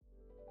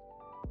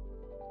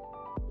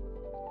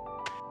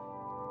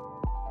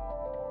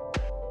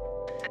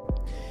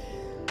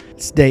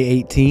It's day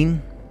 18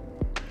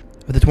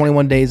 of the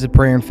 21 days of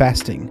prayer and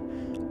fasting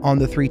on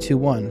the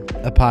 321,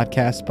 a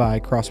podcast by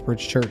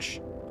Crossbridge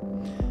Church.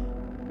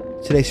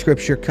 Today's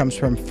scripture comes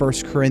from 1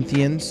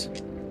 Corinthians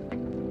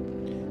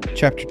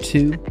chapter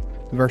 2,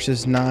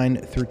 verses 9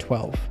 through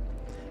 12.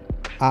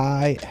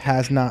 Eye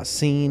has not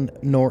seen,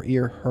 nor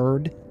ear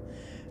heard,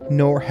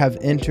 nor have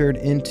entered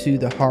into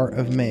the heart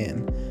of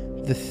man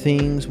the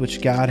things which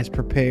God has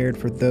prepared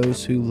for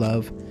those who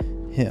love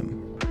him.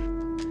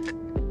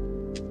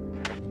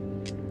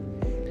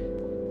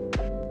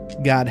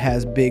 God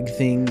has big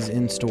things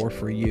in store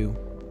for you.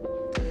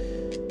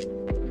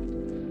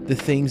 The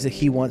things that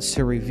he wants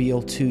to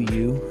reveal to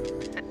you,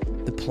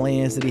 the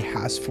plans that he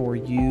has for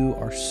you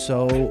are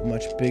so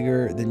much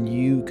bigger than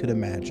you could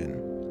imagine.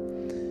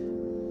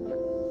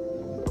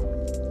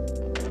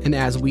 And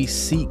as we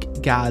seek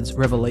God's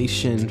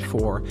revelation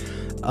for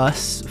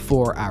us,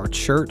 for our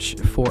church,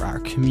 for our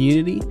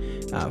community,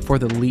 for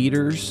the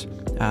leaders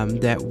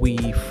that we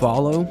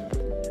follow,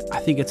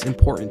 I think it's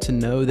important to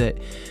know that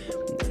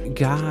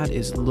God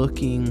is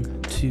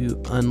looking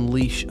to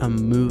unleash a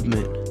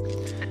movement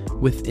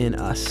within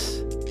us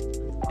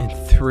and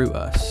through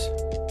us.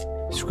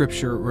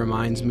 Scripture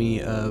reminds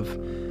me of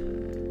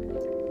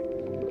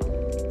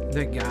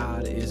that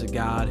God is a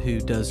God who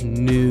does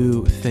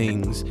new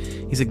things.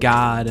 He's a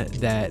God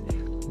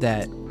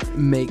that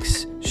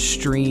makes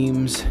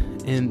streams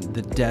in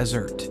the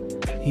desert.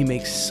 He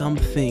makes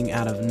something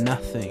out of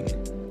nothing.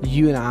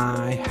 You and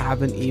I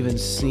haven't even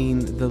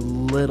seen the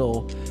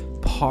little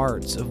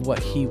parts of what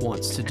he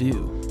wants to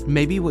do.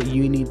 Maybe what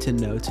you need to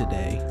know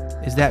today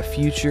is that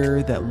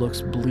future that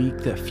looks bleak,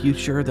 that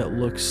future that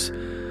looks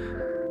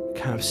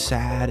kind of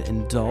sad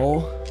and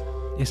dull,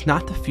 is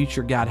not the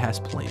future God has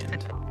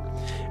planned.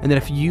 And that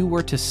if you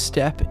were to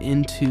step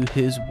into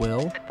his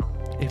will,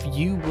 if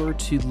you were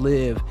to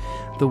live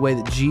the way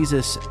that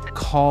Jesus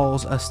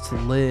calls us to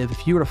live,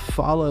 if you were to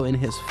follow in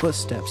his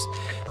footsteps,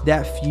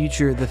 that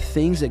future, the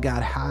things that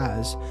God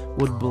has,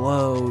 would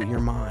blow your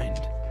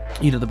mind.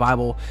 You know, the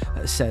Bible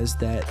says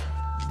that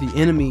the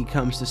enemy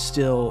comes to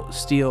steal,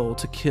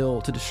 to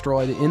kill, to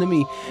destroy. The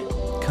enemy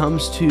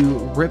comes to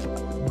rip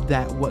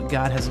that what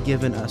God has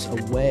given us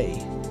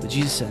away. But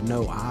Jesus said,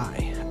 no,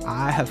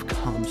 I have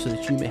come so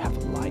that you may have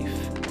life.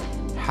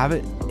 Have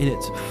it in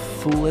its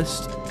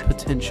fullest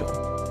potential.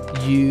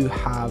 You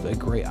have a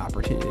great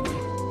opportunity.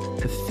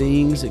 The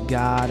things that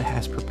God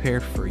has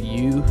prepared for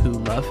you who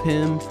love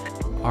him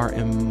are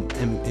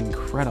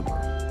incredible.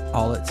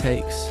 All it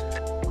takes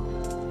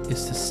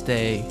is to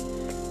stay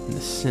in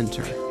the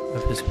center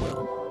of his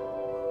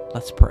will.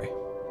 Let's pray.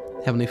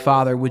 Heavenly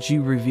Father, would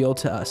you reveal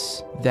to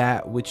us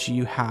that which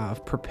you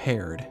have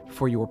prepared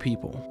for your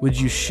people? Would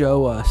you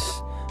show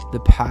us the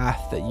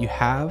path that you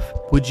have?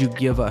 Would you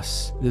give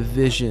us the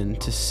vision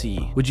to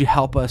see? Would you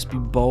help us be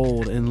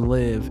bold and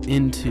live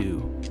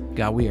into?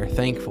 God, we are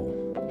thankful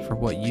for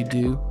what you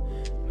do,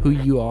 who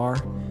you are.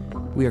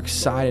 We are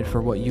excited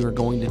for what you are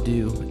going to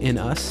do in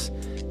us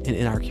and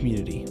in our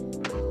community.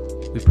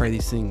 We pray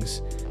these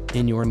things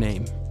in your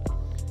name.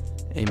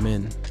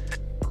 Amen.